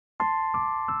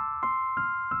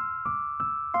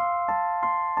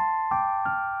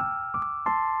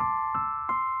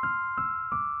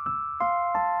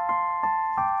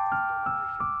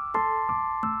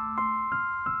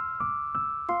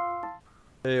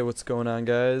Hey, what's going on,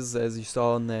 guys? As you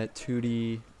saw in that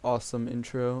 2D awesome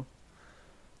intro,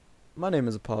 my name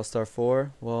is ApolloStar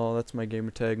IV. Well, that's my gamer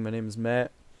tag. My name is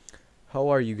Matt. How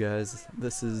are you guys?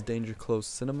 This is Danger Close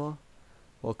Cinema.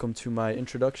 Welcome to my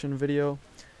introduction video.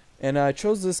 And I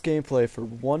chose this gameplay for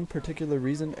one particular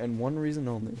reason and one reason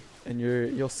only. And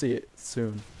you'll see it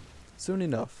soon. Soon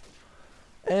enough.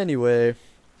 Anyway,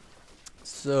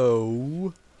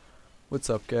 so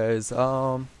what's up, guys?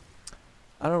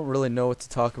 I don't really know what to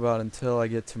talk about until I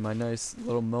get to my nice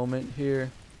little moment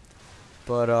here.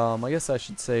 But I guess I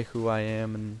should say who I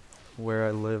am and where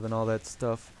I live and all that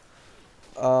stuff.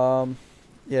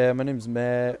 Yeah, my name's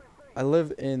Matt. I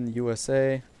live in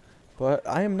USA, but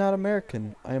I am not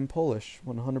American. I am Polish,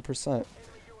 100%.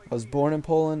 I was born in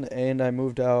Poland and I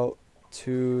moved out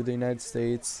to the United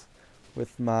States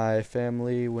with my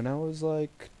family when I was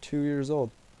like 2 years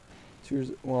old. 2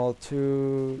 years, well,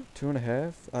 two and a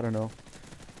half, I don't know.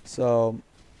 So,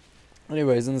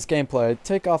 anyways, in this gameplay, I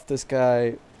take off this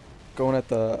guy going at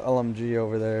the LMG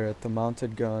over there at the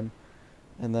mounted gun,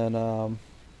 and then,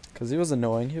 cause he was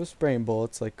annoying, he was spraying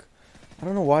bullets, like, I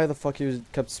don't know why the fuck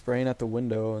kept spraying at the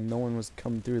window and no one was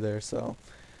coming through there, so,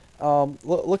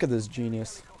 look at this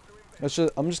genius.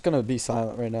 I'm just gonna be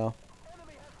silent right now.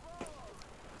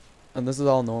 And this is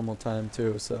all normal time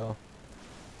too, so,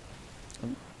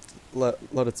 let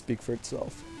it speak for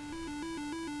itself.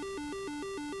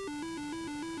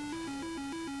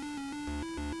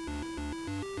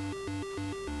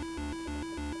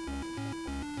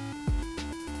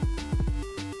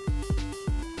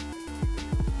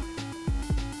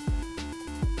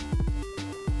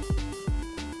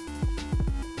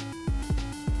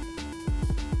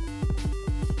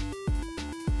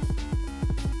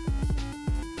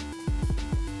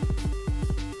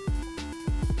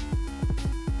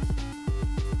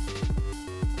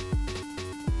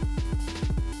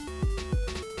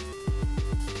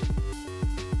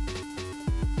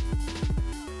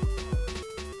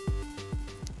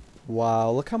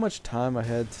 Wow, look how much time I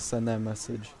had to send that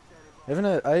message. I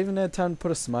even had time to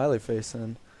put a smiley face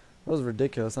in. That was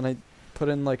ridiculous, and I put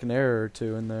in like an error or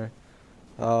two in there.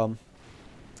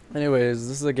 Anyways,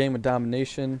 this is a game of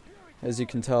domination, as you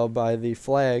can tell by the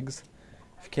flags.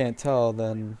 If you can't tell,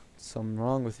 then something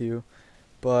wrong with you.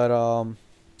 But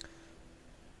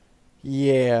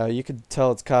yeah, you could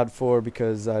tell it's COD 4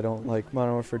 because I don't like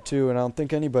Modern Warfare 2, and I don't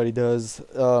think anybody does.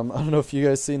 I don't know if you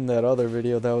guys seen that other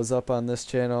video that was up on this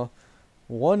channel.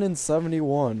 1 in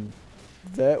 71.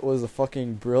 That was a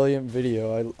fucking brilliant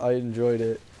video. I enjoyed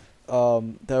it.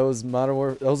 That was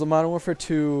a Modern Warfare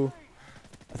 2.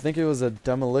 I think it was a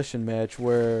demolition match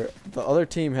where the other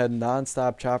team had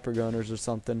non-stop chopper gunners or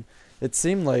something. It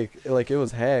seemed like it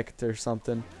was hacked or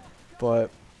something,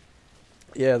 but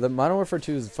yeah, the Modern Warfare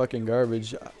 2 is fucking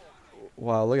garbage.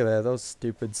 Wow, look at that. That was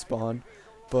stupid spawn.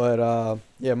 But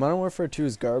yeah, Modern Warfare 2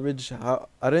 is garbage.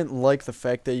 I didn't like the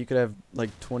fact that you could have like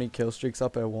 20 kill streaks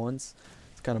up at once.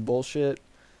 It's kind of bullshit.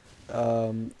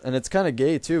 And it's kind of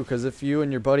gay too, because if you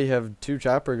and your buddy have 2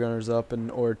 chopper gunners up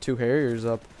or 2 Harriers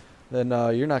up, then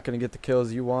you're not going to get the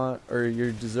kills you want or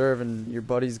you deserve, and your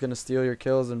buddy's going to steal your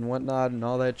kills and whatnot and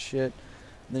all that shit.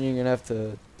 And then you're going to have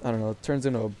to, I don't know, it turns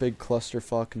into a big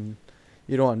clusterfuck, and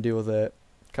you don't want to deal with that.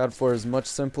 COD 4 is much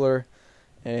simpler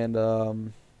and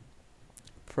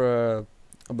for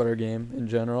a better game in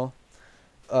general.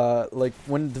 Like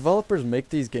when developers make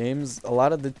these games, a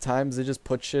lot of the times they just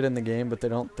put shit in the game but they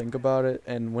don't think about it,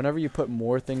 and whenever you put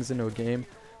more things into a game,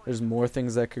 there's more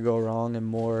things that could go wrong and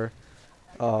more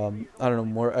I don't know,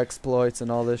 more exploits and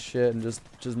all this shit, and just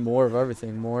more of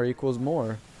everything. More equals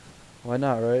more. Why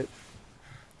not, right?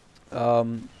 I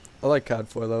like COD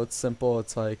 4 though. It's simple.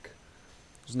 It's like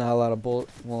there's not a lot of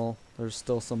well, there's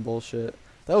still some bullshit.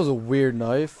 That was a weird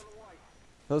knife.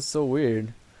 That was so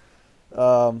weird.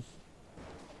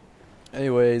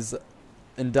 Anyways,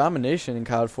 in domination in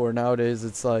COD 4 nowadays,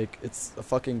 it's like it's a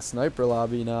fucking sniper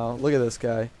lobby now. Look at this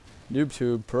guy,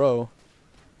 NoobTube Pro,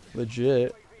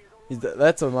 legit.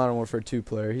 That's a Modern Warfare 2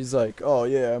 player. He's like, oh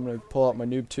yeah, I'm gonna pull out my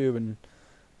NoobTube and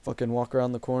fucking walk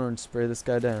around the corner and spray this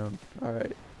guy down. All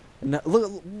right, and now,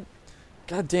 look,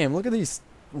 god damn, look at these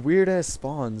weird ass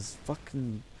spawns.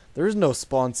 Fucking, there is no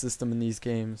spawn system in these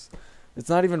games. It's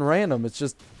not even random. It's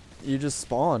just you just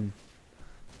spawn.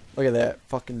 Look at that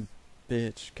fucking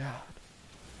bitch. God.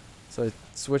 So I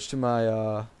switched to my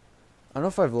I don't know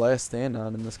if I have last stand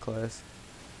on in this class.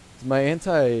 My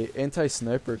anti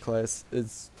sniper class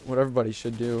is what everybody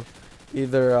should do.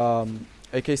 Either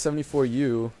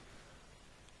AK-74U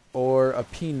or a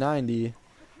P90,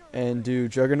 and do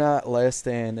Juggernaut, Last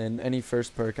Stand, and any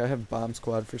first perk. I have Bomb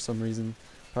Squad for some reason.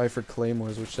 Probably for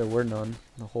Claymores, which there were none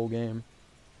the whole game.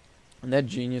 And that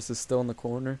genius is still in the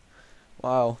corner.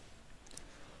 Wow.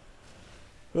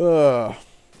 Ugh.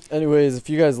 Anyways, if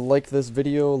you guys like this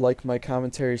video, like my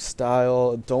commentary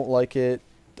style, don't like it,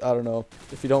 I don't know.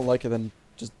 If you don't like it, then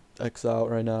just X out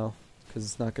right now, because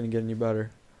it's not going to get any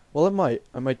better. Well, it might.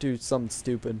 I might do something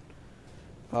stupid.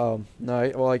 No,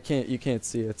 well, I can't, you can't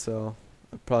see it, so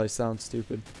it probably sounds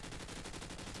stupid.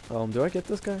 Do I get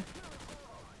this guy?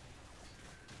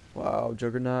 Wow,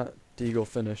 Juggernaut, Deagle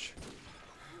finish.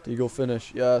 Deagle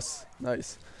finish, yes,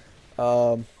 nice.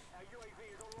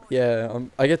 Yeah,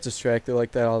 I get distracted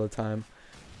like that all the time.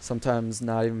 Sometimes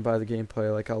not even by the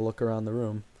gameplay, like I'll look around the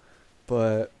room.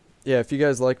 But yeah, if you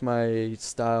guys like my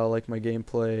style, like my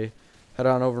gameplay, head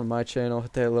on over to my channel,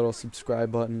 hit that little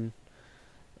subscribe button,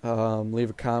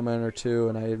 leave a comment or two,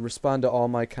 and I respond to all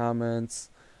my comments.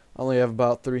 I only have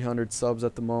about 300 subs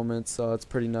at the moment, so it's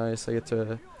pretty nice. I get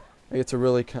to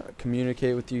really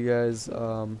communicate with you guys.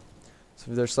 So if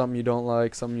there's something you don't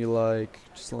like, something you like,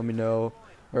 just let me know.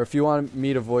 Or if you want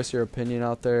me to voice your opinion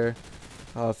out there,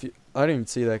 I didn't even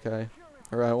see that guy,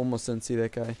 or I almost didn't see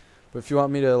that guy. But if you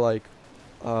want me to like,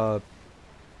 I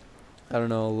don't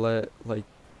know, what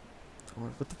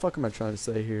the fuck am I trying to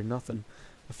say here? Nothing.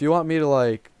 If you want me to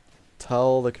like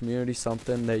tell the community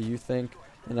something that you think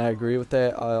and I agree with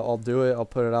that, I'll do it. I'll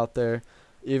put it out there.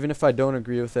 Even if I don't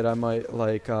agree with it, I might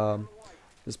like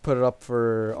just put it up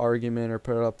for argument or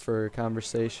put it up for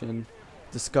conversation,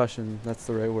 discussion. That's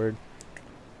the right word.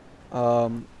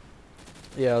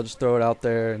 Yeah, I'll just throw it out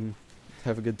there and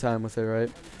have a good time with it, right?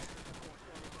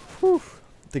 Whew.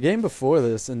 The game before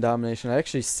this in Domination, I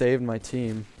actually saved my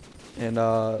team, and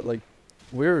like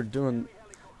we were doing,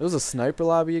 it was a sniper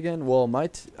lobby again. Well, I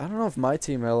don't know if my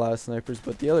team had a lot of snipers,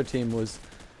 but the other team was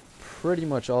pretty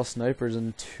much all snipers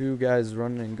and 2 guys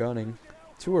running and gunning,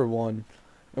 2 or 1.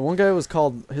 And one guy was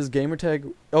called, his gamer tag,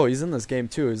 oh, he's in this game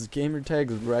too. His gamer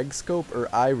tag is Regscope or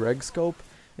iRegscope.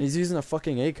 And he's using a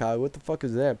fucking ACOG. What the fuck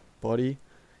is that, buddy?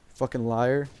 Fucking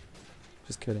liar.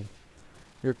 Just kidding.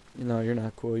 You're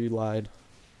not cool. You lied.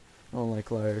 I don't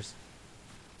like liars.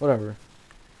 Whatever.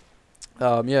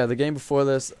 Yeah, the game before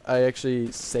this, I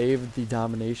actually saved the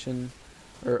domination,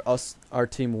 or our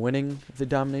team winning the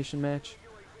domination match.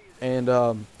 And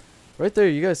right there,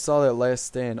 you guys saw that last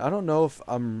stand. I don't know if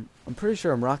I'm pretty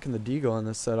sure I'm rocking the Deagle on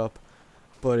this setup,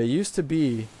 but it used to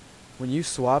be when you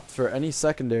swapped for any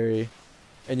secondary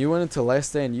and you went into last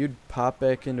stand, you'd pop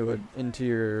back into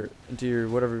your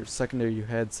whatever secondary you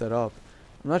had set up.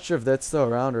 I'm not sure if that's still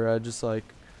around, or I'm just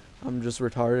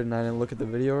retarded and I didn't look at the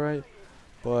video right.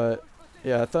 But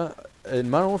yeah, I thought in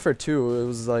Modern Warfare 2 it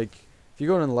was like if you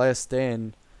go in the last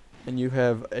stand and you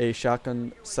have a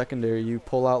shotgun secondary, you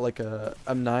pull out like a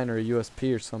M9 or a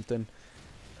USP or something.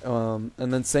 And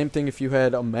then same thing if you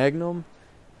had a Magnum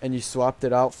and you swapped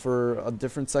it out for a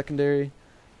different secondary,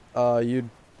 you'd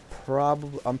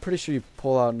I'm pretty sure you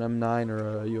pull out an M9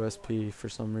 or a USP for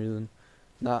some reason,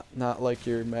 not like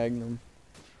your Magnum.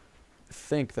 I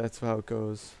think that's how it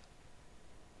goes.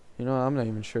 You know, I'm not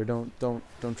even sure. Don't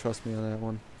trust me on that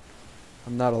one.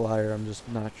 I'm not a liar. I'm just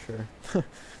not sure.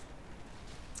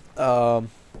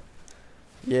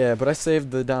 Yeah, but I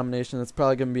saved the domination. That's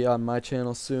probably gonna be on my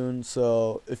channel soon.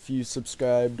 So if you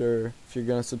subscribed, or if you're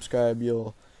gonna subscribe,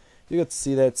 you get to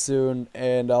see that soon,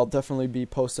 and I'll definitely be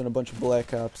posting a bunch of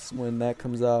Black Ops when that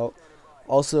comes out.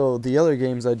 Also, the other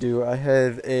games I do, I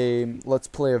have a Let's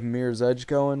Play of Mirror's Edge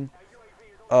going.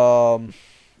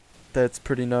 That's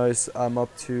pretty nice. I'm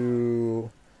up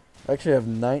to, I actually have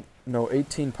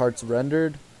 18 parts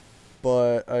rendered,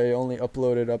 but I only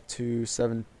uploaded up to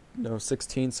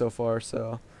 16 so far.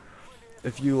 So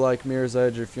if you like Mirror's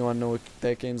Edge, or if you want to know what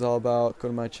that game's all about, go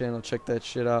to my channel, check that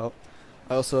shit out.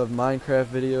 I also have Minecraft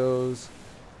videos,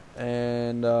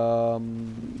 and I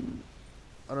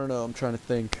don't know, I'm trying to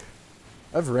think.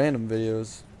 I have random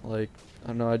videos, like, I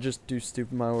don't know, I just do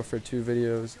stupid Modern Warfare 2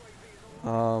 videos.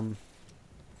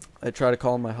 I try to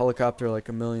call my helicopter like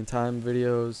a million time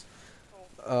videos.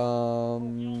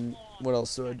 What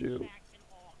else do I do?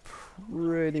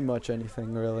 Pretty much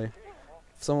anything, really.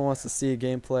 If someone wants to see a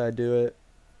gameplay, I do it.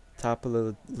 Top of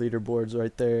the leaderboards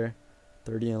right there.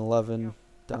 30 and 11.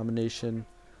 Domination,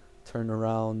 turn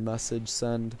around, message,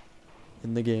 send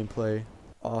in the gameplay.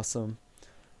 Awesome.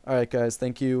 Alright guys,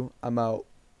 thank you. I'm out.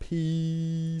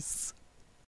 Peace.